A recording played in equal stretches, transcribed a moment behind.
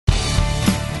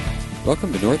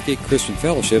Welcome to Northgate Christian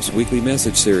Fellowship's weekly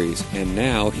message series. And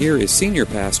now, here is Senior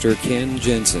Pastor Ken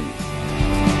Jensen.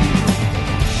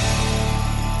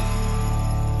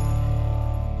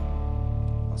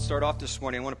 I'll start off this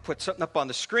morning. I want to put something up on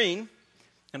the screen.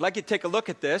 I'd like you to take a look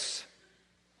at this.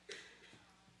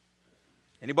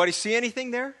 Anybody see anything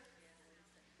there?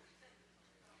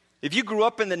 If you grew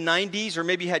up in the 90s, or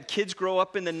maybe had kids grow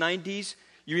up in the 90s,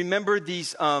 you remember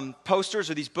these posters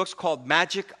or these books called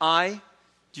Magic Eye?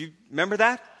 Do you remember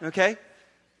that? Okay.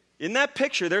 In that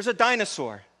picture, there's a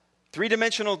dinosaur.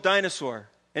 Three-dimensional dinosaur.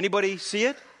 Anybody see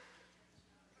it?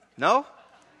 No?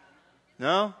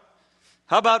 No?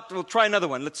 How about, we'll try another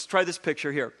one. Let's try this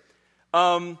picture here.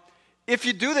 If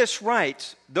you do this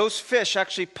right, those fish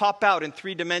actually pop out in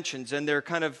 3 dimensions, and they're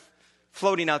kind of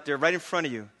floating out there right in front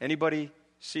of you. Anybody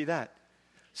see that?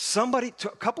 A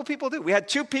couple people do. We had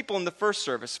 2 people in the first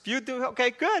service. If you do, okay,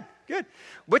 good.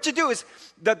 What you do is,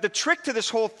 the trick to this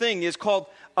whole thing is called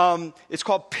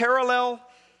parallel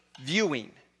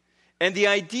viewing. And the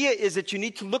idea is that you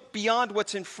need to look beyond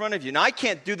what's in front of you. Now, I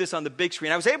can't do this on the big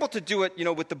screen. I was able to do it,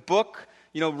 with the book,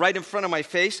 right in front of my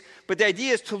face. But the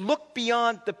idea is to look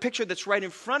beyond the picture that's right in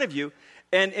front of you.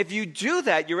 And if you do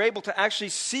that, you're able to actually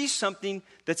see something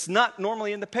that's not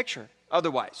normally in the picture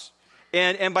otherwise.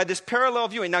 And by this parallel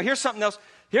viewing. Now, here's something else.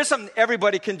 Here's something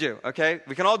everybody can do, okay?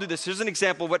 We can all do this. Here's an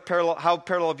example of how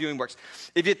parallel viewing works.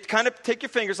 If you kind of take your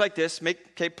fingers like this,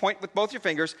 point with both your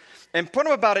fingers, and put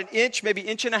them about an inch, maybe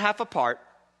inch and a half apart,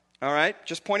 all right?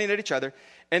 Just pointing at each other.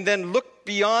 And then look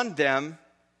beyond them.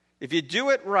 If you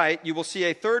do it right, you will see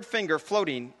a third finger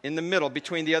floating in the middle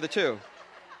between the other 2.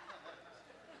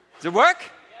 Does it work?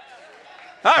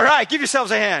 All right, give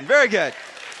yourselves a hand. Very good.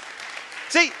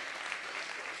 See,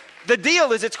 the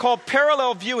deal is it's called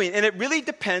parallel viewing, and it really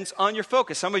depends on your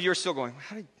focus. Some of you are still going,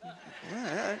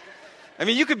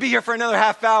 you could be here for another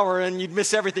half hour and you'd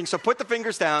miss everything. So put the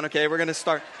fingers down, okay? We're going to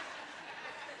start.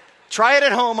 Try it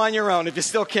at home on your own if you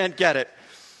still can't get it.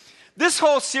 This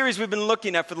whole series we've been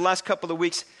looking at for the last couple of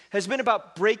weeks has been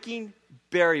about breaking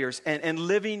barriers and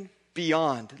living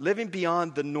beyond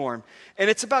the norm.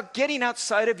 And it's about getting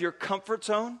outside of your comfort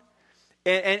zone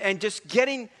and just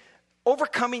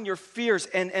overcoming your fears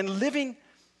and living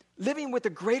with a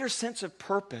greater sense of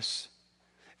purpose.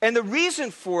 And the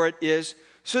reason for it is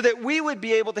so that we would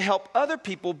be able to help other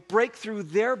people break through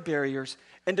their barriers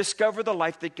and discover the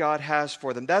life that God has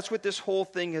for them. That's what this whole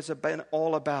thing has been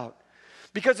all about.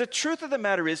 Because the truth of the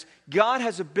matter is, God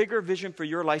has a bigger vision for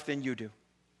your life than you do.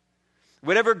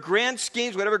 Whatever grand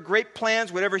schemes, whatever great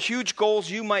plans, whatever huge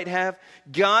goals you might have,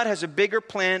 God has a bigger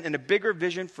plan and a bigger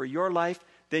vision for your life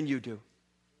than you do.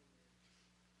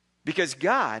 Because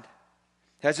God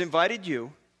has invited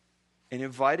you and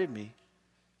invited me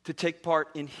to take part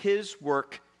in His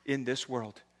work in this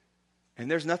world. And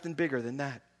there's nothing bigger than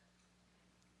that.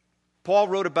 Paul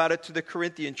wrote about it to the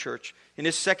Corinthian church in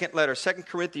his second letter, 2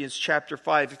 Corinthians chapter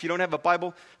 5. If you don't have a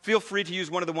Bible, feel free to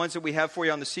use one of the ones that we have for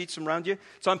you on the seats around you.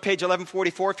 It's on page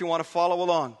 1144 if you want to follow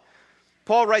along.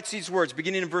 Paul writes these words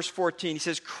beginning in verse 14. He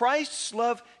says, Christ's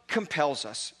love compels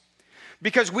us,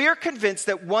 because we are convinced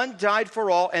that one died for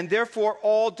all, and therefore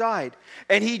all died.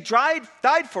 And He died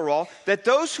for all, that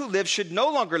those who live should no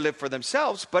longer live for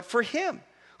themselves, but for Him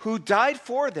who died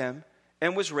for them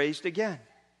and was raised again.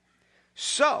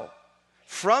 So,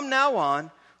 from now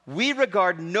on, we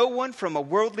regard no one from a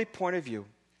worldly point of view.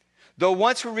 Though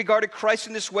once we regarded Christ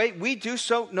in this way, we do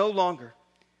so no longer.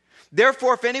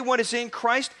 Therefore, if anyone is in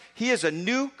Christ, he is a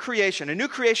new creation. A new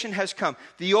creation has come.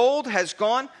 The old has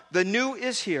gone, the new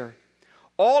is here.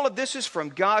 All of this is from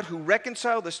God, who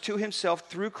reconciled us to Himself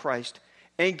through Christ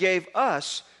and gave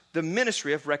us the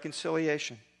ministry of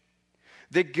reconciliation.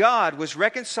 That God was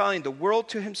reconciling the world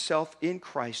to Himself in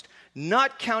Christ,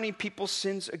 not counting people's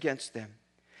sins against them.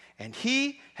 And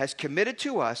He has committed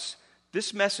to us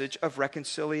this message of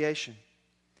reconciliation.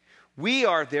 We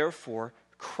are therefore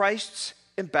Christ's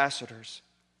ambassadors,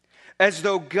 as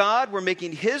though God were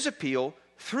making His appeal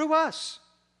through us.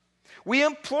 We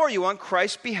implore you on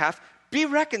Christ's behalf, be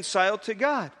reconciled to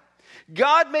God.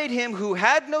 God made Him who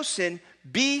had no sin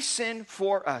be sin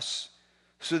for us,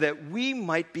 so that we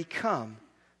might become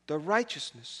the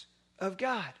righteousness of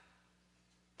God.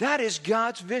 That is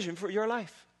God's vision for your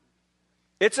life.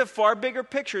 It's a far bigger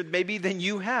picture maybe than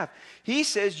you have. He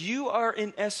says you are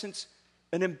in essence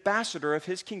an ambassador of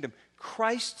His kingdom.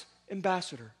 Christ's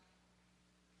ambassador.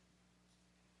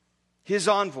 His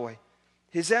envoy.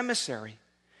 His emissary.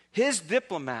 His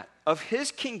diplomat of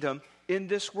His kingdom in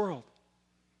this world.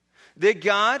 That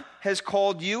God has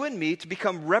called you and me to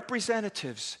become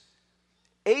representatives,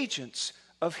 agents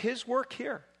of His work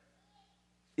here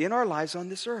in our lives on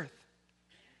this earth.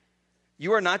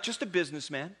 You are not just a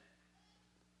businessman.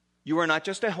 You are not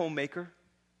just a homemaker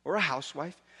or a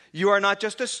housewife. You are not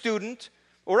just a student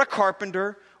or a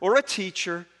carpenter or a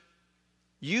teacher.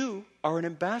 You are an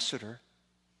ambassador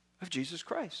of Jesus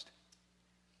Christ.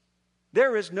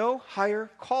 There is no higher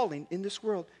calling in this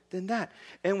world than that.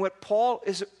 And what Paul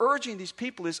is urging these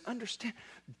people is understand,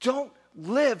 don't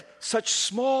live such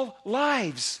small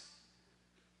lives.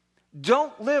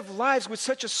 Don't live lives with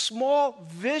such a small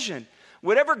vision.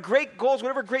 Whatever great goals,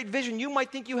 whatever great vision you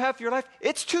might think you have for your life,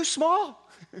 it's too small.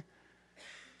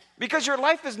 Because your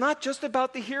life is not just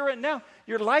about the here and now.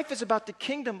 Your life is about the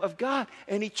kingdom of God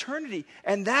and eternity.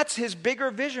 And that's his bigger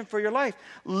vision for your life.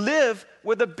 Live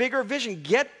with a bigger vision.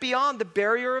 Get beyond the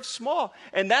barrier of small.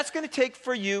 And that's going to take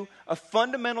for you a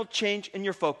fundamental change in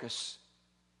your focus.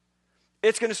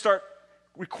 It's going to start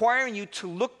requiring you to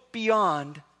look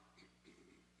beyond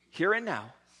here and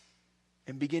now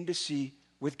and begin to see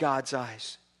with God's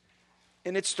eyes.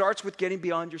 And it starts with getting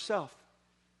beyond yourself.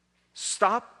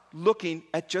 Stop looking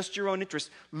at just your own interests.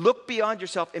 Look beyond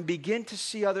yourself and begin to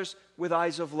see others with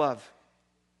eyes of love.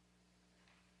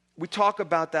 We talk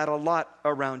about that a lot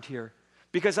around here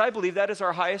because I believe that is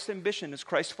our highest ambition as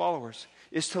Christ followers,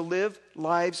 is to live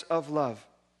lives of love.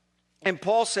 And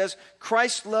Paul says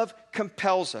Christ's love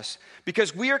compels us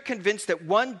because we are convinced that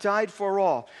one died for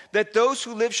all, that those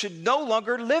who live should no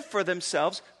longer live for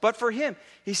themselves, but for him.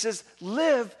 He says,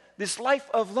 live this life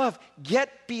of love.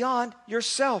 Get beyond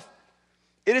yourself.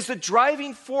 It is the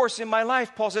driving force in my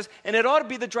life, Paul says, and it ought to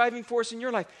be the driving force in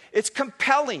your life. It's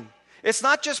compelling. It's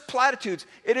not just platitudes.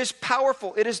 It is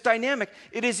powerful. It is dynamic.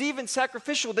 It is even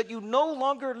sacrificial that you no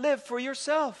longer live for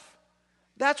yourself.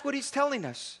 That's what he's telling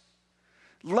us.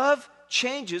 Love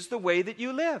changes the way that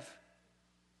you live.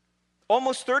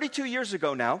 Almost 32 years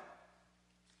ago now,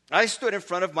 I stood in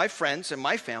front of my friends and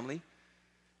my family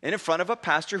and in front of a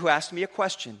pastor who asked me a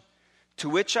question, to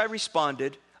which I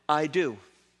responded, I do.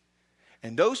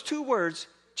 And those two words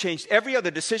changed every other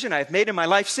decision I've made in my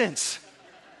life since.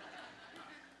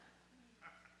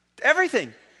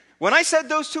 Everything. When I said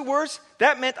those two words,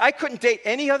 that meant I couldn't date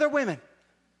any other women.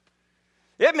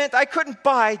 It meant I couldn't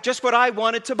buy just what I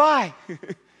wanted to buy.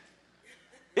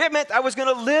 It meant I was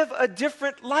going to live a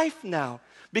different life now.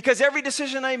 Because every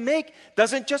decision I make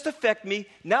doesn't just affect me,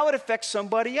 now it affects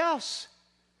somebody else.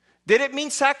 Did it mean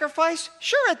sacrifice?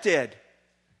 Sure it did.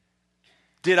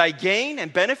 Did I gain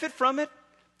and benefit from it?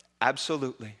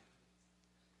 Absolutely.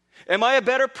 Am I a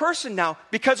better person now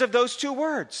because of those two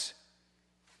words?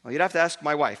 Well, you'd have to ask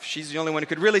my wife. She's the only one who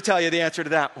could really tell you the answer to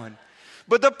that one.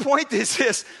 But the point is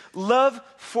this: love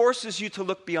forces you to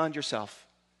look beyond yourself.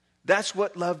 That's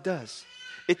what love does.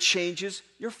 It changes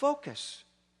your focus.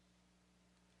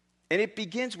 And it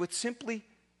begins with simply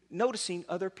noticing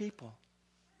other people.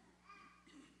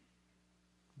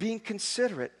 Being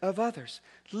considerate of others.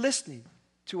 Listening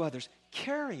to others,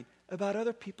 caring about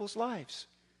other people's lives.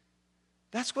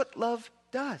 That's what love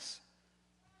does.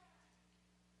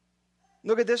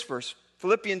 Look at this verse,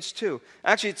 Philippians 2.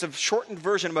 Actually, it's a shortened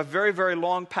version of a very, very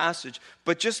long passage,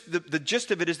 but just the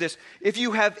gist of it is this. If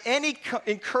you have any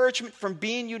encouragement from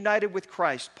being united with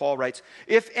Christ, Paul writes,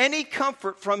 if any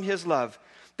comfort from his love,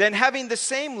 then having the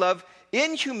same love,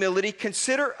 in humility,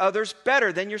 consider others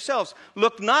better than yourselves.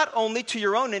 Look not only to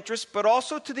your own interests, but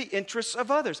also to the interests of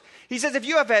others. He says, if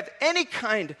you have had any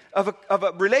kind of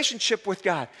a relationship with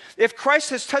God, if Christ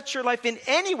has touched your life in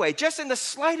any way, just in the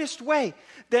slightest way,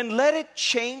 then let it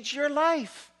change your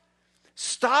life.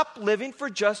 Stop living for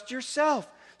just yourself.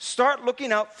 Start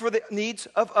looking out for the needs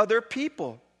of other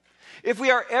people. If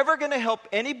we are ever going to help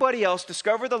anybody else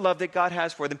discover the love that God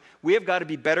has for them, we have got to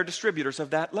be better distributors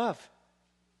of that love.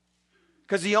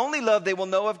 Because the only love they will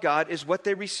know of God is what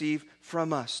they receive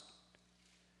from us.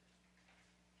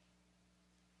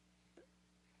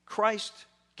 Christ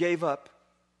gave up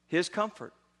his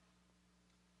comfort.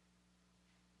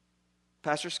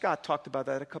 Pastor Scott talked about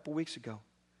that a couple weeks ago.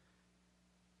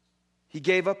 He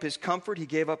gave up his comfort. He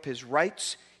gave up his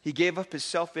rights. He gave up his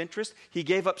self-interest. He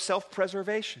gave up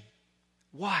self-preservation.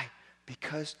 Why?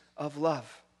 Because of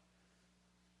love.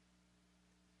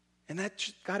 And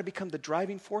that's got to become the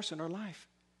driving force in our life.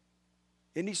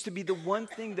 It needs to be the one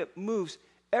thing that moves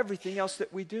everything else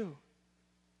that we do.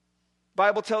 The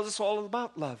Bible tells us all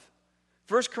about love.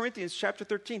 1 Corinthians chapter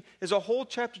 13 is a whole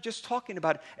chapter just talking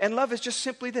about it. And love is just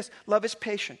simply this. Love is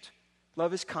patient.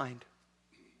 Love is kind.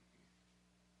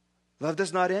 Love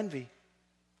does not envy,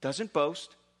 doesn't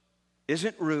boast,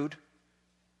 isn't rude,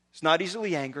 is not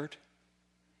easily angered.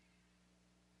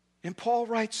 And Paul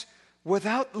writes,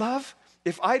 without love,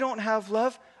 if I don't have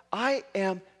love, I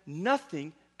am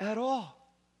nothing at all.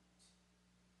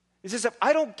 He says, if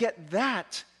I don't get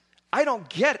that, I don't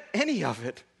get any of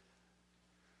it.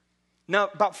 Now,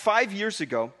 about 5 years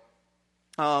ago,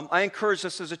 I encouraged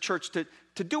us as a church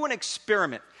to do an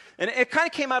experiment. And it kind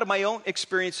of came out of my own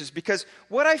experiences, because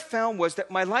what I found was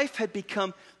that my life had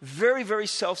become very, very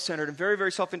self-centered and very,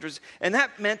 very self-interested. And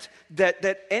that meant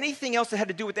that anything else that had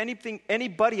to do with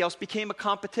anybody else became a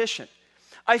competition.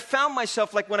 I found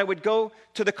myself, like when I would go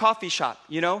to the coffee shop,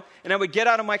 and I would get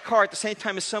out of my car at the same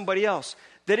time as somebody else,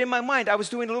 that in my mind I was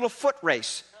doing a little foot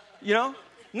race,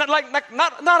 Not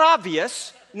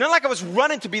obvious, not like I was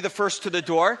running to be the first to the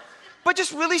door, but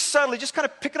just really subtly, just kind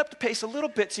of picking up the pace a little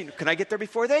bit, seeing, can I get there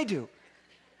before they do?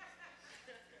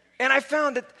 And I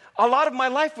found that a lot of my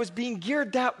life was being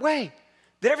geared that way,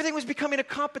 that everything was becoming a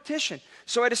competition.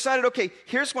 So I decided, okay,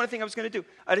 here's one thing I was going to do.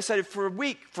 I decided for a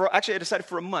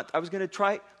month, I was going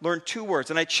to learn 2 words.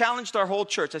 And I challenged our whole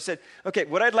church. I said, okay,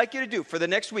 what I'd like you to do for the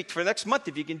next week, for the next month,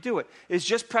 if you can do it, is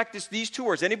just practice these 2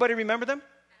 words. Anybody remember them?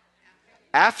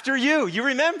 After you. You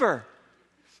remember.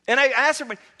 And I asked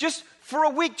everybody, just for a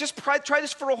week, just try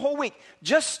this for a whole week.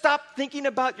 Just stop thinking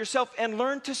about yourself and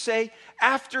learn to say,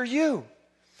 after you.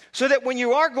 So that when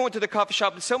you are going to the coffee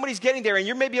shop and somebody's getting there and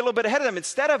you're maybe a little bit ahead of them,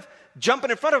 instead of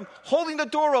jumping in front of them, holding the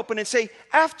door open and say,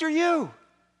 after you.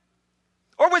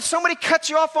 Or when somebody cuts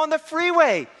you off on the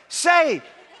freeway, say,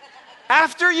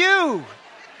 after you.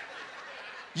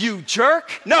 You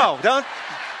jerk. No, don't.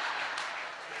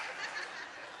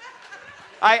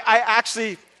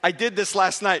 I did this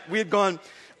last night. We had gone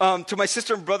to my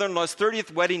sister and brother-in-law's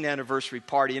 30th wedding anniversary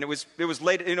party, and it was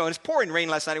late, and it's pouring rain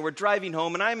last night, and we're driving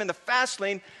home, and I'm in the fast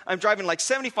lane. I'm driving like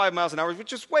 75 miles an hour,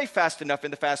 which is way fast enough in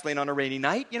the fast lane on a rainy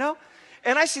night,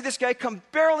 And I see this guy come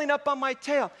barreling up on my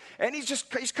tail, and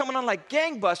he's coming on like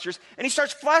gangbusters, and he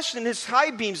starts flashing his high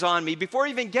beams on me before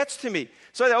he even gets to me.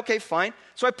 So I thought, okay, fine.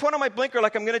 So I put on my blinker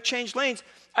like I'm going to change lanes.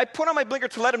 I put on my blinker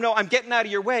to let him know I'm getting out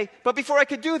of your way, but before I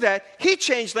could do that, he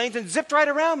changed lanes and zipped right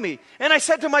around me. And I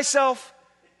said to myself,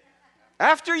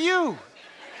 after you.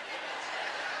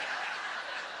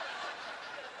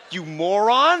 You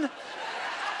moron.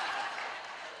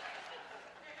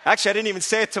 Actually, I didn't even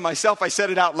say it to myself. I said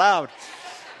it out loud.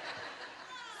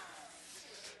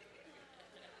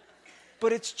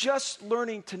 But it's just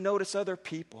learning to notice other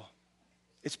people.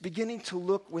 It's beginning to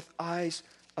look with eyes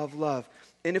of love.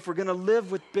 And if we're going to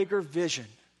live with bigger vision,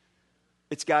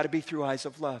 it's got to be through eyes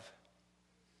of love.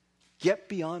 Get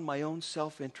beyond my own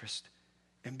self-interest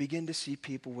and begin to see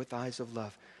people with eyes of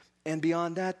love. And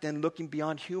beyond that, then looking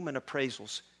beyond human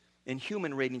appraisals and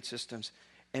human rating systems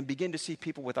and begin to see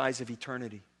people with eyes of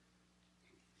eternity.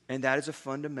 And that is a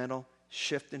fundamental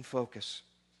shift in focus.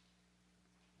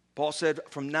 Paul said,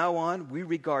 from now on, we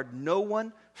regard no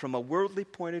one from a worldly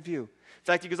point of view. In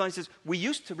fact, he goes on, he says, we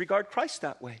used to regard Christ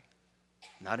that way.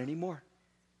 Not anymore.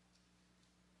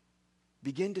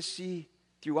 Begin to see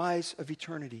through eyes of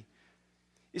eternity.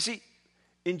 You see,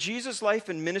 in Jesus' life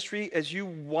and ministry, as you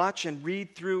watch and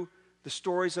read through the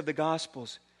stories of the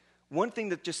Gospels, one thing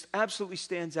that just absolutely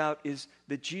stands out is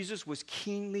that Jesus was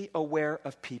keenly aware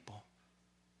of people.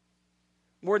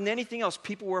 More than anything else,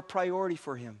 people were a priority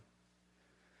for him.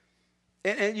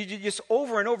 And you just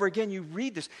over and over again, you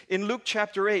read this. In Luke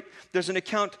chapter 8, there's an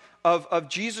account of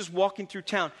Jesus walking through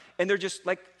town. And they're just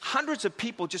like hundreds of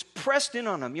people just pressed in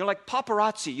on him. Like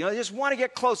paparazzi. They just want to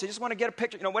get close. They just want to get a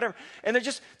picture, whatever. And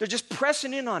they're just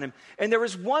pressing in on him. And there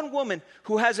was one woman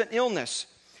who has an illness.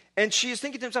 And she is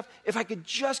thinking to herself, if I could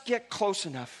just get close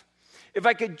enough. If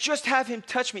I could just have him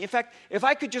touch me. In fact, if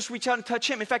I could just reach out and touch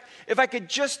him. In fact, if I could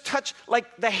just touch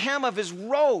like the hem of his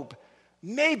robe,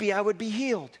 maybe I would be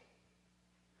healed.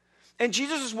 And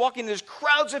Jesus is walking, there's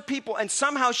crowds of people, and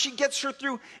somehow she gets her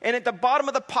through, and at the bottom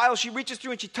of the pile, she reaches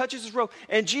through and she touches his robe.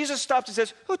 And Jesus stops and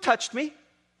says, who touched me?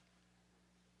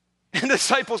 And the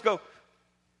disciples go,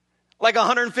 like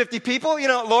 150 people?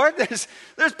 Lord, there's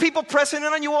people pressing in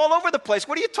on you all over the place.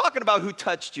 What are you talking about, who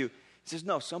touched you? He says,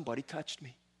 no, somebody touched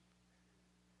me.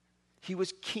 He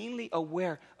was keenly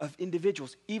aware of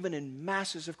individuals, even in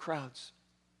masses of crowds.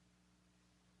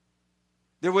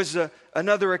 There was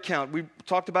another account. We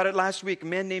talked about it last week. A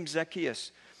man named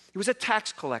Zacchaeus. He was a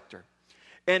tax collector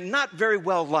and not very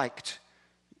well liked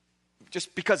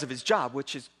just because of his job,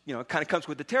 which is, kind of comes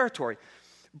with the territory.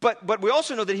 But we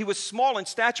also know that he was small in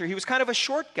stature. He was kind of a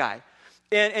short guy.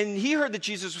 And he heard that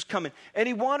Jesus was coming, and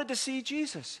he wanted to see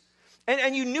Jesus.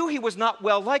 And you knew he was not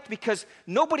well liked because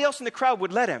nobody else in the crowd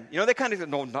would let him. They kind of said,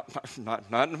 no,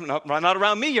 not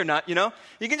around me, you're not, You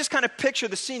can just kind of picture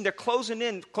the scene. They're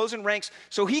closing ranks.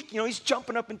 So he's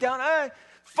jumping up and down.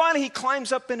 Finally, he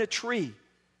climbs up in a tree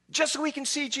just so he can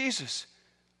see Jesus.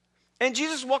 And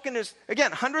Jesus walking,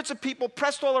 again, hundreds of people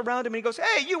pressed all around him. And he goes,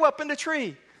 hey, you up in the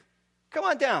tree. Come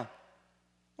on down.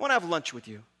 I want to have lunch with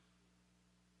you.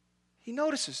 He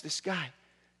notices this guy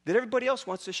that everybody else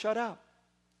wants to shut out.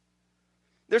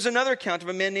 There's another account of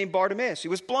a man named Bartimaeus. He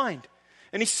was blind.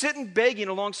 And he's sitting begging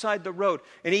alongside the road.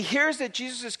 And he hears that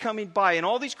Jesus is coming by. And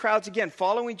all these crowds, again,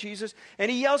 following Jesus.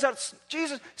 And he yells out,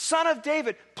 Jesus, Son of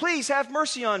David, please have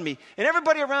mercy on me. And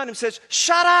everybody around him says,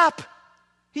 shut up.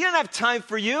 He doesn't have time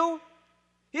for you.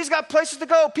 He's got places to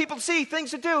go, people to see,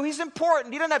 things to do. He's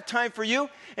important. He doesn't have time for you.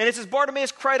 And it says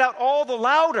Bartimaeus cried out all the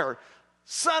louder,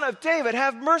 Son of David,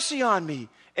 have mercy on me.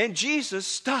 And Jesus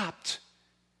stopped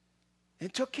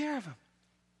and took care of him.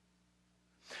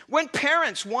 When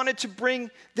parents wanted to bring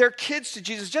their kids to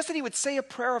Jesus, just that he would say a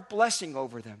prayer of blessing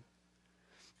over them.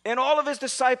 And all of his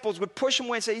disciples would push him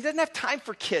away and say, he doesn't have time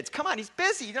for kids. Come on, he's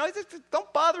busy. You know,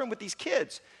 don't bother him with these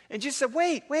kids. And Jesus said,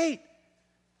 wait.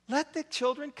 Let the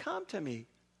children come to me.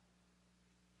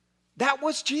 That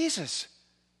was Jesus.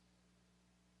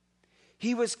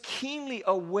 He was keenly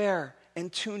aware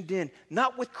and tuned in,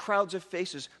 not with crowds of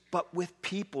faces, but with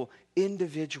people,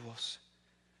 individuals.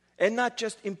 And not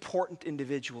just important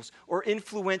individuals or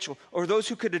influential or those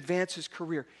who could advance his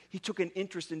career. He took an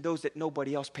interest in those that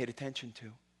nobody else paid attention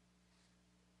to.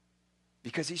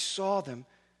 Because he saw them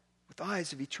with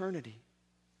eyes of eternity.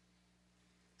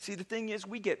 See, the thing is,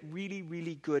 we get really,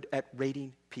 really good at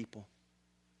rating people.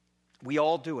 We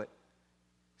all do it.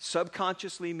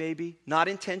 Subconsciously maybe, not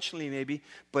intentionally maybe,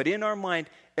 but in our mind,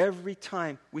 every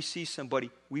time we see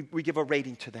somebody, we give a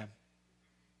rating to them.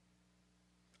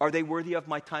 Are they worthy of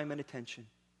my time and attention?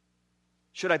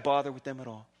 Should I bother with them at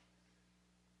all?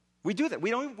 We do that. We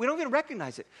don't even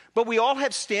recognize it. But we all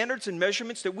have standards and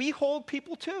measurements that we hold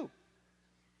people to.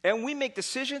 And we make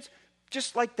decisions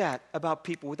just like that about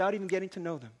people without even getting to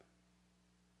know them.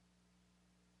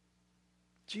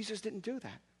 Jesus didn't do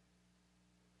that.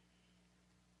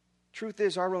 Truth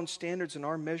is, our own standards and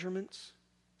our measurements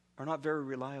are not very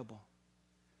reliable.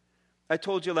 I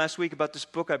told you last week about this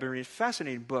book I've been reading, a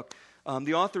fascinating book.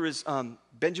 The author is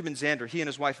Benjamin Zander. He and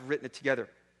his wife have written it together.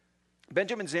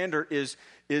 Benjamin Zander is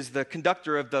the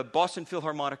conductor of the Boston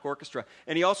Philharmonic Orchestra,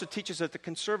 and he also teaches at the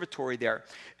conservatory there.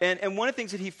 And one of the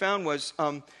things that he found was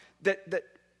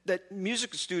that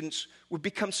music students would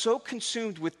become so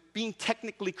consumed with being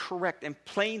technically correct and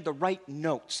playing the right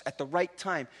notes at the right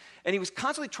time. And he was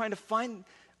constantly trying to find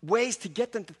ways to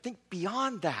get them to think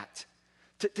beyond that.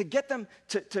 To get them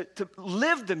to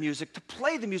live the music, to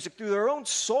play the music through their own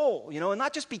soul, you know, and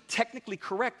not just be technically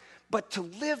correct, but to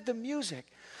live the music.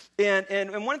 And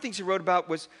one of the things he wrote about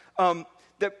was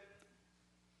that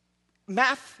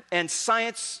math and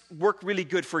science work really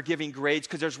good for giving grades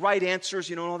because there's right answers,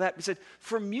 you know, and all that. He said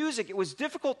for music, it was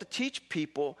difficult to teach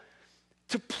people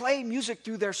to play music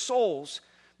through their souls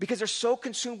because they're so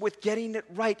consumed with getting it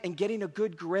right and getting a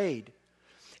good grade.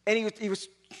 And he was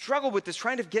struggled with this,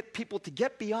 trying to get people to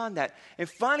get beyond that. And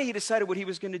finally, he decided what he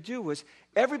was going to do was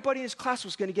everybody in his class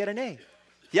was going to get an A.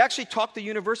 He actually talked the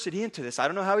university into this. I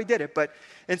don't know how he did it,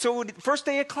 and so the first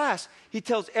day of class, he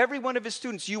tells every one of his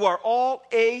students, you are all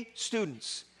A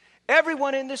students.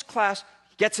 Everyone in this class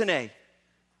gets an A.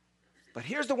 But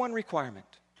here's the one requirement.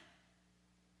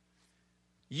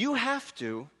 You have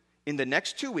to, in the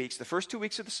next 2 weeks, the first 2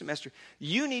 weeks of the semester,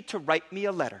 you need to write me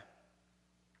a letter.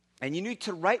 And you need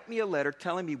to write me a letter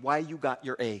telling me why you got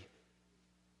your A.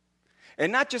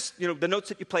 And not just, you know, the notes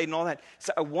that you played and all that.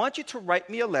 So I want you to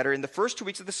write me a letter in the first 2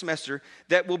 weeks of the semester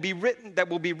that will be written, that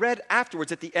will be read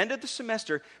afterwards at the end of the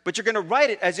semester, but you're going to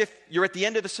write it as if you're at the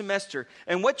end of the semester.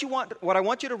 And what I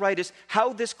want you to write is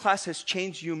how this class has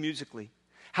changed you musically.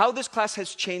 How this class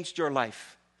has changed your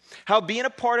life. How being a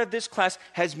part of this class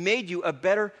has made you a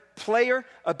better player,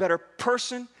 a better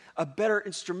person, a better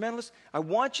instrumentalist. I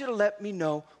want you to let me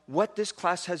know what this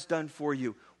class has done for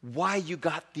you, why you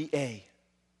got the A.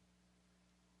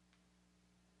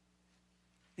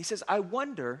 He says, I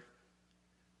wonder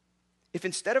if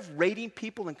instead of rating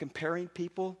people and comparing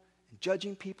people and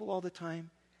judging people all the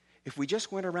time, if we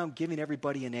just went around giving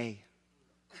everybody an A,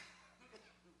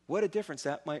 what a difference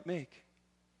that might make.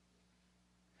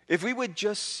 If we would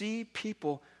just see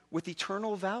people with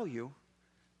eternal value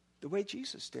the way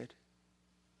Jesus did.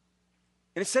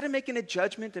 And instead of making a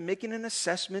judgment and making an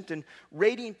assessment and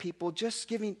rating people, just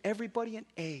giving everybody an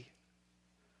A.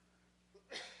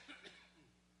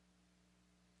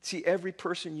 See, every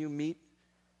person you meet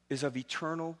is of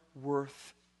eternal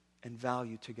worth and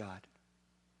value to God.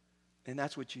 And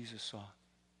that's what Jesus saw.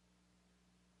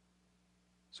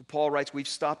 So Paul writes, we've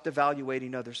stopped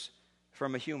evaluating others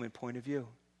from a human point of view.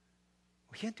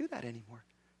 We can't do that anymore.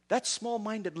 That's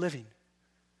small-minded living.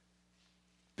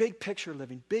 Big picture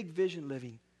living, big vision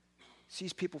living,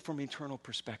 sees people from an eternal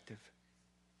perspective.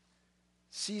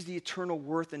 sees the eternal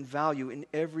worth and value in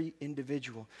every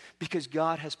individual because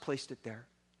God has placed it there.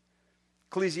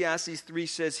 Ecclesiastes 3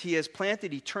 says, He has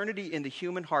planted eternity in the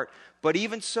human heart, but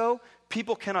even so,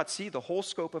 people cannot see the whole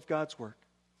scope of God's work.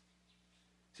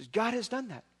 He says, God has done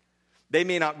that. They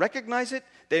may not recognize it,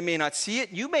 they may not see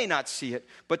it, you may not see it,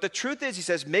 but the truth is, he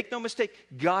says, make no mistake,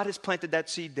 God has planted that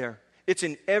seed there. It's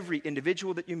in every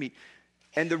individual that you meet.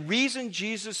 And the reason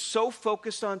Jesus so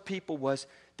focused on people was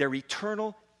their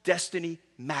eternal destiny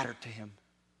mattered to him.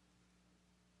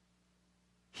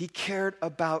 He cared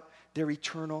about their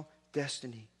eternal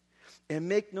destiny. And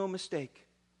make no mistake,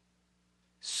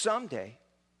 someday,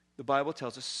 the Bible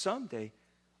tells us, someday,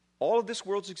 all of this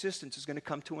world's existence is going to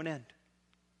come to an end.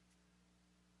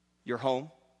 Your home,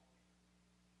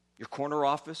 your corner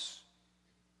office,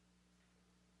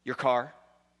 your car.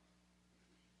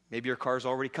 Maybe your car's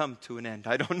already come to an end.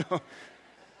 I don't know.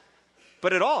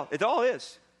 But it all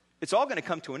is. It's all going to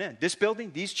come to an end. This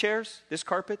building, these chairs, this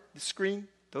carpet, this screen,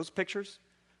 those pictures,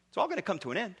 it's all going to come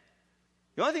to an end.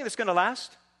 The only thing that's going to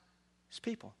last is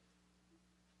people.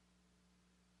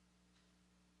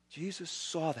 Jesus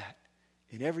saw that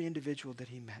in every individual that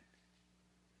he met.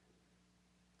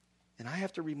 And I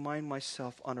have to remind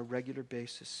myself on a regular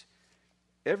basis,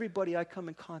 everybody I come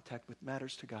in contact with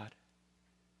matters to God.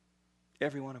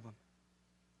 Every one of them.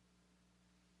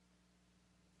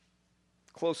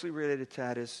 Closely related to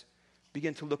that is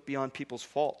begin to look beyond people's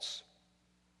faults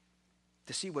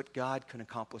to see what God can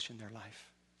accomplish in their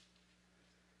life.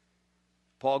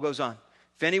 Paul goes on,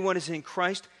 if anyone is in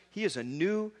Christ, he is a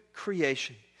new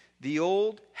creation. The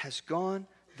old has gone,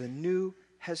 the new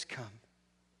has come.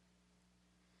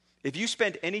 If you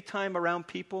spend any time around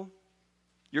people,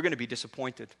 you're going to be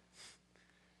disappointed.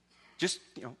 Just,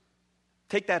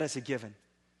 take that as a given.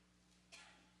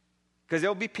 Because there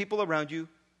will be people around you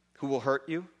who will hurt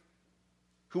you,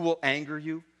 who will anger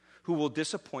you, who will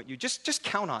disappoint you. Just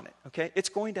count on it, okay? It's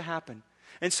going to happen.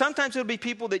 And sometimes it'll be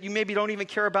people that you maybe don't even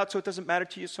care about, so it doesn't matter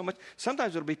to you so much.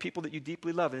 Sometimes it'll be people that you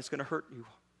deeply love, and it's going to hurt you.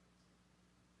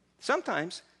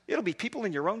 Sometimes it'll be people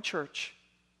in your own church.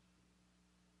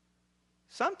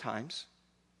 Sometimes,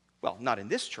 well, not in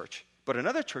this church, but in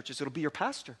other churches, it'll be your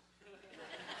pastor.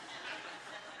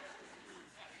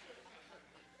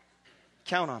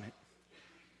 Count on it.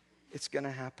 It's going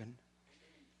to happen.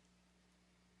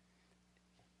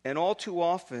 And all too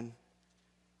often,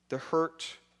 the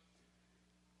hurt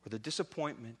or the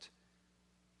disappointment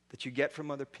that you get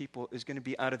from other people is going to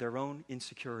be out of their own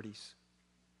insecurities.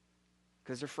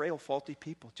 Because they're frail, faulty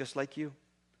people, just like you.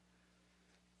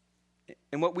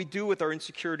 And what we do with our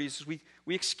insecurities is we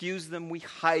excuse them, we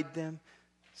hide them.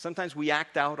 Sometimes we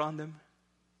act out on them.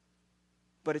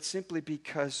 But it's simply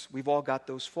because we've all got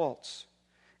those faults.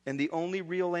 And the only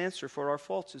real answer for our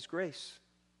faults is grace.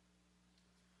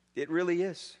 It really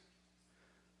is.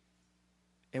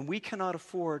 And we cannot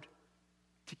afford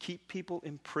to keep people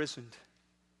imprisoned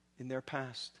in their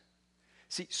past.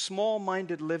 See,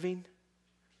 small-minded living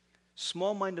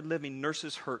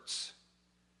nurses hurts.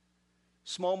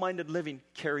 Small-minded living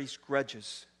carries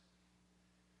grudges.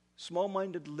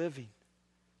 Small-minded living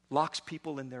locks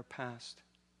people in their past.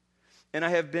 And I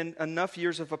have been enough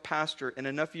years of a pastor and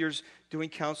enough years doing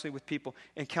counseling with people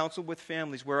and counsel with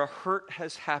families where a hurt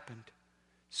has happened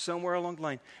somewhere along the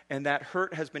line, and that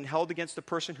hurt has been held against the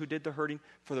person who did the hurting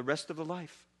for the rest of the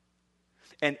life.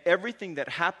 And everything that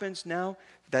happens now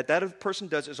that person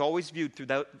does is always viewed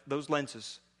through those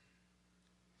lenses.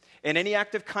 And any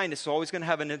act of kindness is always going to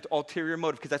have an ulterior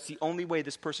motive because that's the only way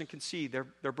this person can see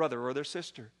their brother or their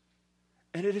sister.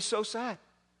 And it is so sad.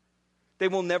 They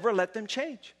will never let them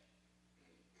change.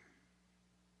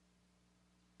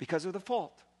 Because of the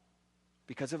fault,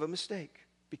 because of a mistake,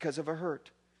 because of a hurt.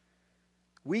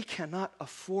 We cannot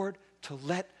afford to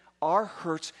let our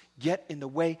hurts get in the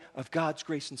way of God's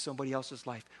grace in somebody else's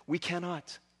life. We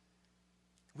cannot.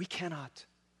 We cannot.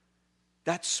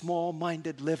 That's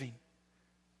small-minded living.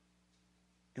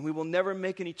 And we will never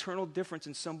make an eternal difference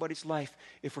in somebody's life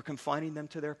if we're confining them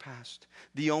to their past.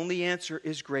 The only answer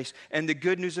is grace. And the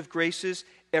good news of grace is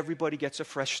everybody gets a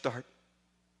fresh start.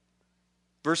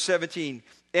 Verse 17,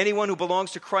 anyone who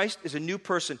belongs to Christ is a new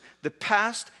person. The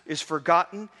past is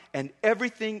forgotten and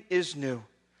everything is new.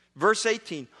 Verse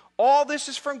 18, all this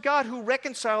is from God who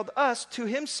reconciled us to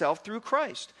himself through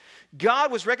Christ.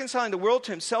 God was reconciling the world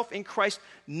to himself in Christ,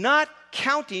 not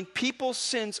counting people's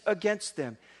sins against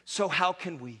them. So how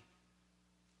can we?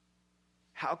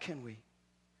 How can we?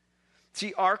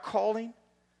 See, our calling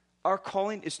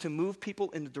is to move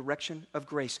people in the direction of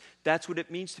grace. That's what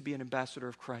it means to be an ambassador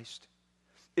of Christ.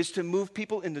 Is to move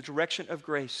people in the direction of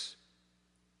grace.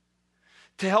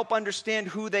 to help understand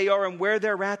who they are and where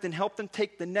they're at and help them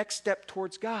take the next step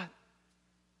towards God.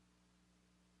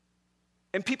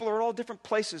 And people are at all different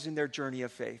places in their journey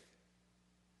of faith.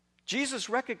 Jesus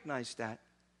recognized that.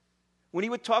 When he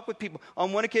would talk with people,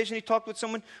 on one occasion he talked with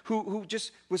someone who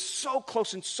just was so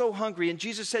close and so hungry, and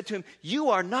Jesus said to him, "You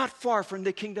are not far from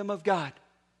the kingdom of God.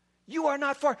 You are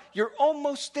not far. You're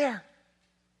almost there.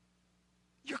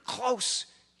 You're close.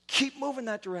 Keep moving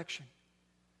that direction."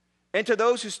 And to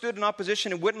those who stood in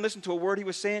opposition and wouldn't listen to a word he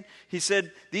was saying, he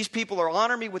said, "These people are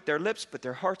honor me with their lips, but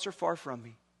their hearts are far from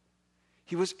me."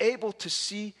 He was able to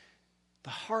see the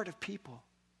heart of people.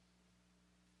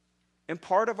 And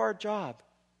part of our job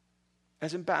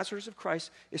as ambassadors of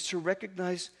Christ is to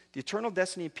recognize the eternal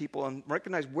destiny of people and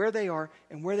recognize where they are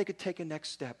and where they could take a next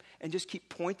step and just keep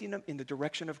pointing them in the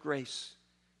direction of grace.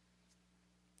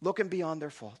 Looking beyond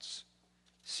their faults.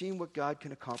 Seeing what God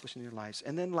can accomplish in their lives.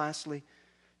 And then lastly,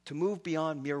 to move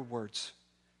beyond mere words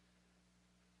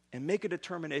and make a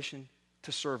determination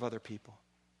to serve other people.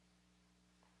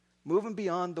 Moving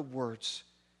beyond the words.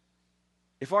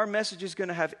 If our message is going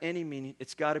to have any meaning,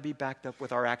 it's got to be backed up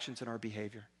with our actions and our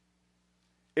behavior.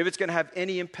 If it's going to have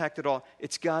any impact at all,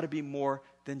 it's got to be more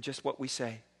than just what we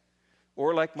say.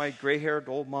 Or like my gray-haired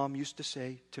old mom used to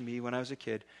say to me when I was a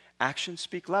kid, actions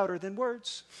speak louder than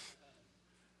words.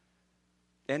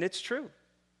 And it's true.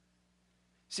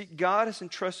 See, God has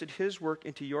entrusted his work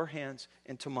into your hands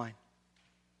and to mine.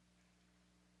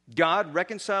 God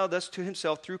reconciled us to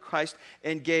himself through Christ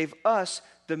and gave us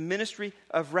the ministry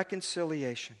of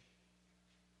reconciliation.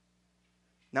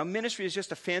 Now, ministry is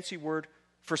just a fancy word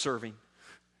for serving.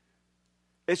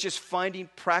 It's just finding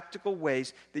practical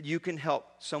ways that you can help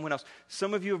someone else.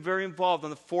 Some of you are very involved on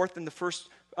the fourth and the first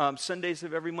Sundays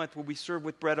of every month where we serve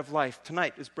with Bread of Life.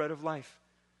 Tonight is Bread of Life.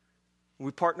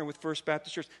 We partner with First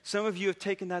Baptist Church. Some of you have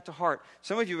taken that to heart.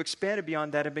 Some of you have expanded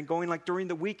beyond that and been going like during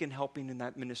the week and helping in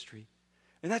that ministry.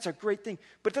 And that's a great thing.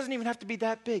 But it doesn't even have to be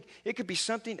that big. It could be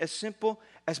something as simple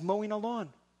as mowing a lawn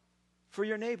for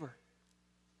your neighbor.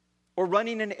 Or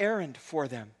running an errand for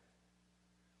them.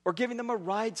 Or giving them a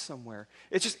ride somewhere.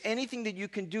 It's just anything that you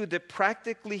can do that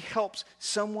practically helps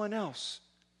someone else.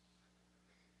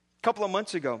 A couple of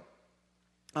months ago,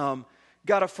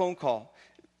 got a phone call.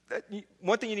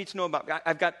 One thing you need to know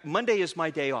about, Monday is my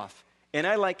day off. And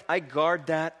I guard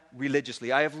that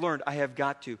religiously. I have learned I have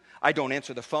got to. I don't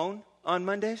answer the phone on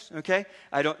Mondays, okay?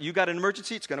 You got an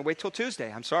emergency, it's going to wait till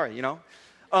Tuesday. I'm sorry,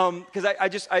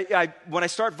 Because when I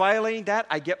start violating that,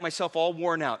 I get myself all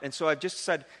worn out. And so I've just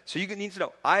said, so you need to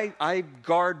know, I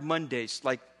guard Mondays,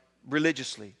 like,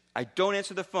 religiously. I don't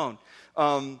answer the phone.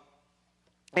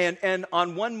 And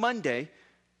on one Monday,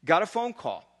 got a phone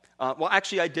call. Well,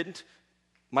 actually, I didn't.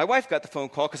 My wife got the phone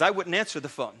call because I wouldn't answer the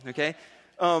phone, okay?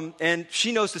 And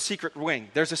she knows the secret ring.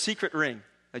 There's a secret ring.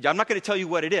 I'm not going to tell you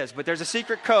what it is, but there's a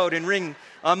secret code and ring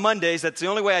on Mondays. That's the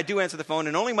only way I do answer the phone,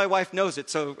 and only my wife knows it.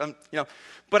 So,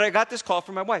 But I got this call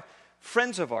from my wife.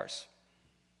 Friends of ours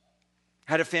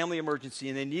had a family emergency,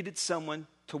 and they needed someone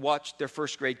to watch their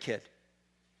first grade kid.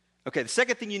 Okay, the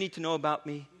second thing you need to know about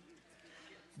me,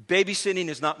 babysitting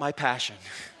is not my passion.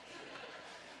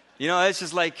 It's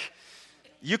just like,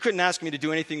 you couldn't ask me to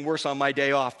do anything worse on my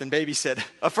day off than babysit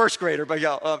a first grader, but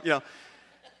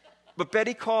But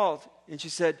Betty called, and she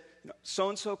said,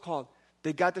 so-and-so called.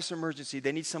 They got this emergency.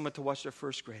 They need someone to watch their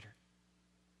first grader.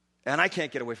 And I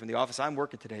can't get away from the office. I'm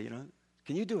working today,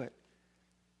 Can you do it?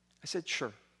 I said,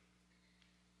 sure.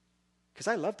 Because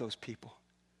I love those people.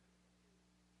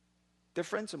 They're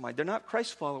friends of mine. They're not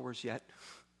Christ followers yet.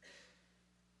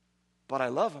 But I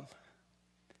love them.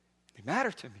 They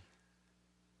matter to me.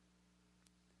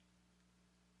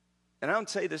 And I don't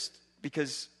say this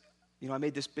because, I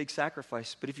made this big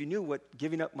sacrifice. But if you knew what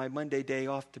giving up my Monday day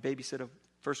off to babysit a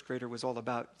first grader was all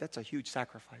about, that's a huge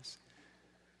sacrifice.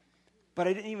 But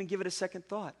I didn't even give it a second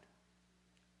thought.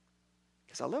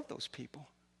 Because I love those people.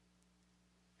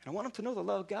 And I want them to know the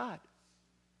love of God.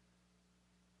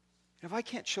 And if I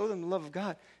can't show them the love of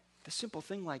God, the simple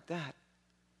thing like that,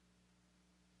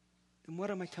 then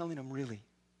what am I telling them really?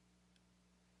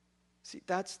 See,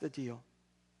 that's the deal.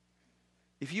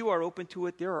 If you are open to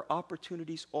it, there are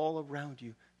opportunities all around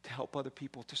you to help other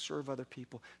people, to serve other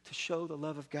people, to show the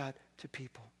love of God to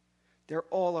people. They're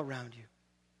all around you.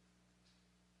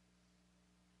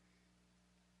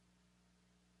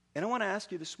 And I want to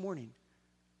ask you this morning,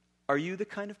 are you the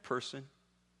kind of person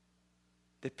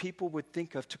that people would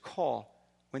think of to call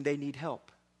when they need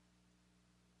help?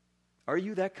 Are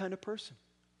you that kind of person?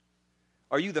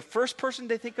 Are you the first person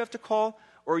they think of to call,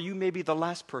 or are you maybe the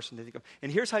last person they think of?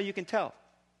 And here's how you can tell.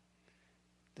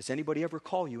 Does anybody ever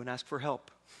call you and ask for help?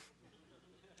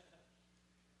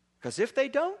 Because if they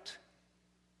don't,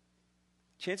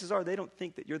 chances are they don't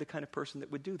think that you're the kind of person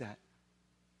that would do that.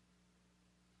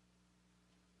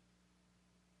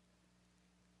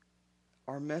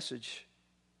 Our message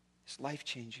is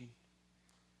life-changing.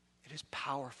 It is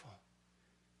powerful.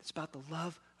 It's about the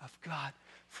love of God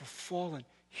for fallen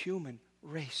human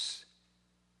race.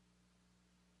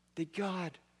 That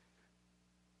God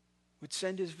would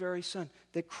send his very Son.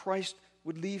 That Christ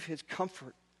would leave his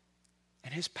comfort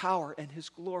and his power and his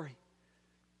glory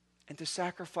and to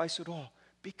sacrifice it all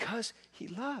because he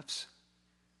loves.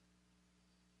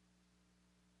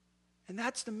 And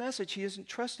that's the message he has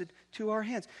entrusted to our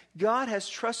hands. God has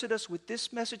trusted us with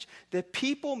this message that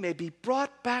people may be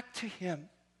brought back to him.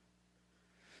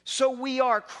 So we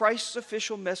are Christ's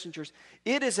official messengers.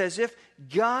 It is as if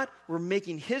God were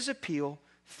making his appeal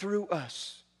through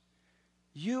us.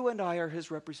 You and I are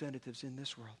his representatives in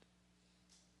this world.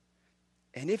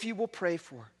 And if you will pray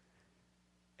for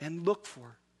and look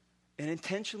for and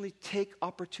intentionally take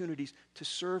opportunities to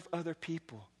serve other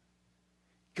people,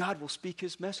 God will speak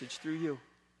his message through you.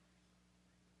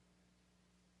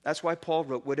 That's why Paul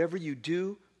wrote, whatever you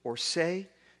do or say,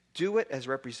 do it as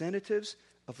representatives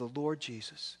of the Lord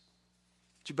Jesus.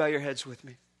 Would you bow your heads with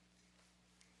me?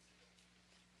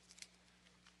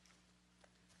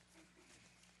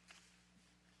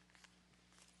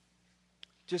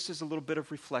 Just as a little bit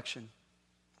of reflection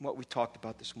on what we talked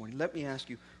about this morning, let me ask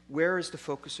you, where is the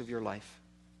focus of your life?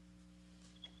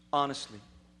 Honestly.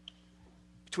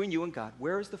 Between you and God,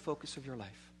 where is the focus of your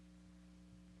life?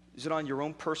 Is it on your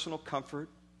own personal comfort,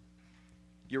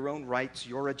 your own rights,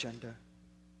 your agenda?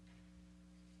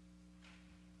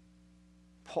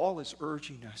 Paul is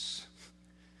urging us,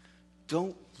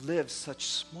 don't live such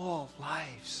small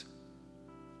lives.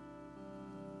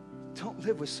 Don't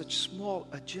live with such small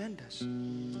agendas.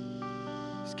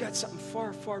 He's got something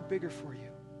far, far bigger for you.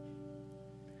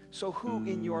 So who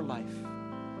in your life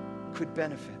could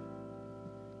benefit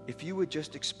if you would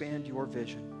just expand your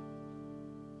vision?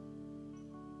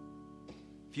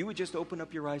 If you would just open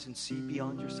up your eyes and see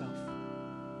beyond yourself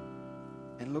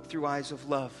and look through eyes of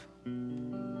love,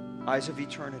 eyes of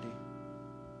eternity,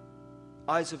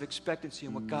 eyes of expectancy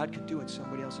and what God could do in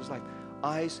somebody else's life,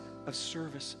 eyes of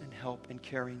service and help and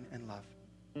caring and love.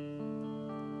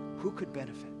 Who could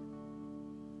benefit?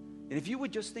 And if you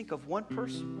would just think of one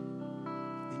person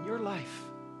in your life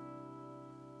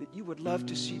that you would love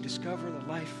to see discover the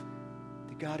life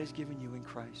that God has given you in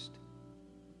Christ,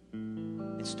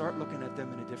 and start looking at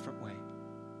them in a different way,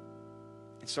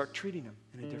 and start treating them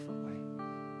in a different way,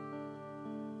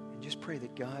 and just pray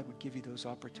that God would give you those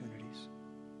opportunities.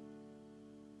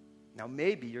 Now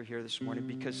maybe you're here this morning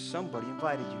because somebody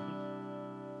invited you,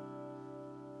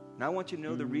 and I want you to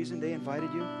know the reason they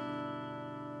invited you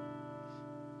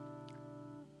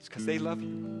is because they love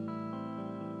you.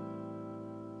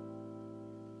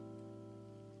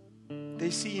 They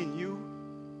see in you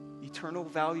eternal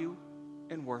value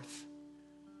and worth.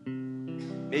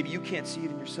 Maybe you can't see it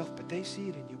in yourself, but they see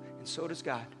it in you, and so does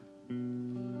God.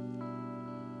 And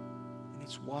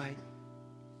it's why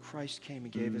Christ came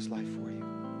and gave his life for you.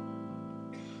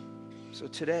 So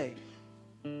today,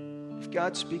 if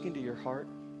God's speaking to your heart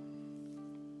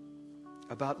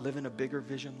about living a bigger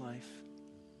vision life,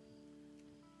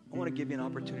 I want to give you an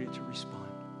opportunity to respond.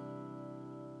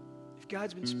 If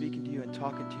God's been speaking to you and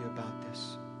talking to you about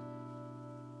this,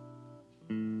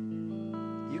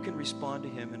 you can respond to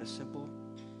him in a simple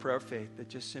prayer of faith that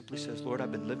just simply says, Lord,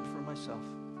 I've been living for myself,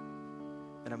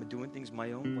 and I'm doing things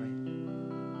my own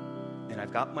way, and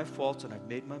I've got my faults and I've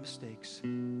made my mistakes,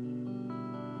 and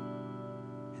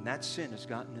that sin has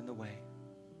gotten in the way,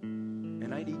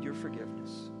 and I need your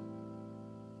forgiveness,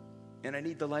 and I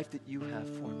need the life that you have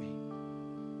for me.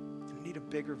 I need a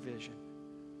bigger vision.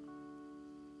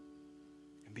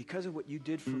 And because of what you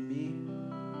did for me,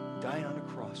 dying on a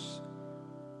cross,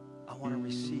 I want to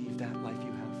receive that life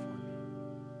you have for me.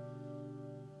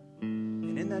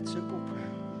 And in that simple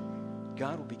prayer,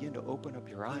 God will begin to open up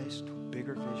your eyes to a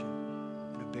bigger vision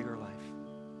and a bigger life.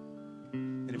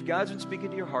 And if God's been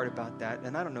speaking to your heart about that,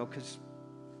 and I don't know, because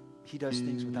he does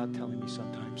things without telling me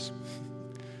sometimes.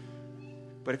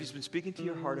 But if he's been speaking to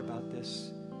your heart about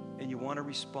this, and you want to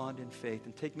respond in faith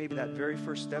and take maybe that very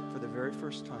first step for the very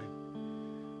first time,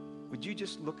 would you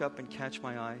just look up and catch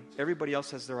my eye? Everybody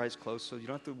else has their eyes closed, so you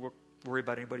don't have to worry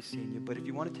about anybody seeing you. But if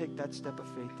you want to take that step of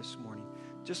faith this morning,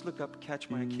 just look up, catch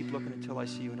my eye, and keep looking until I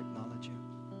see you and acknowledge you.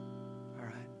 All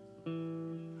right?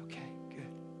 Okay,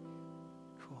 good.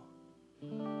 Cool.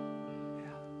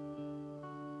 Yeah.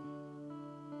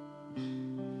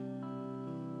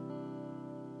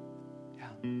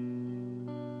 Yeah.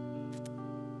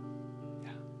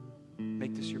 Yeah.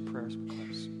 Make this your prayer as we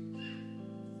close.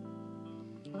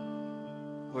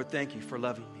 Lord, thank you for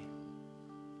loving me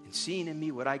and seeing in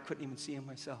me what I couldn't even see in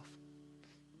myself.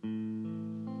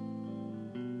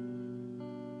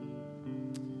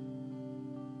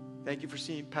 Thank you for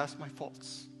seeing past my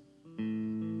faults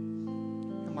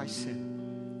and my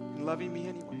sin and loving me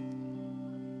anyway.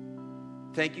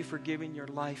 Thank you for giving your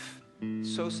life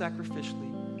so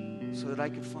sacrificially so that I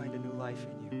could find a new life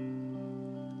in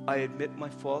you. I admit my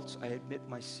faults, I admit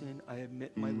my sin, I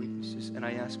admit my weaknesses, and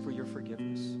I ask for your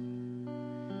forgiveness.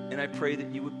 And I pray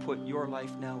that you would put your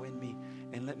life now in me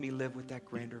and let me live with that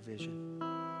grander vision.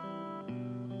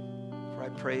 For I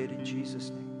pray it in Jesus'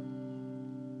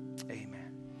 name.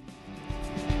 Amen.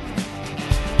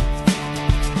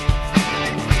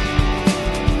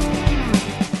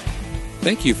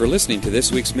 Thank you for listening to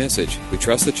this week's message. We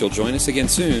trust that you'll join us again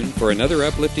soon for another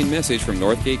uplifting message from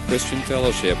Northgate Christian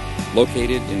Fellowship,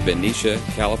 located in Benicia,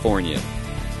 California.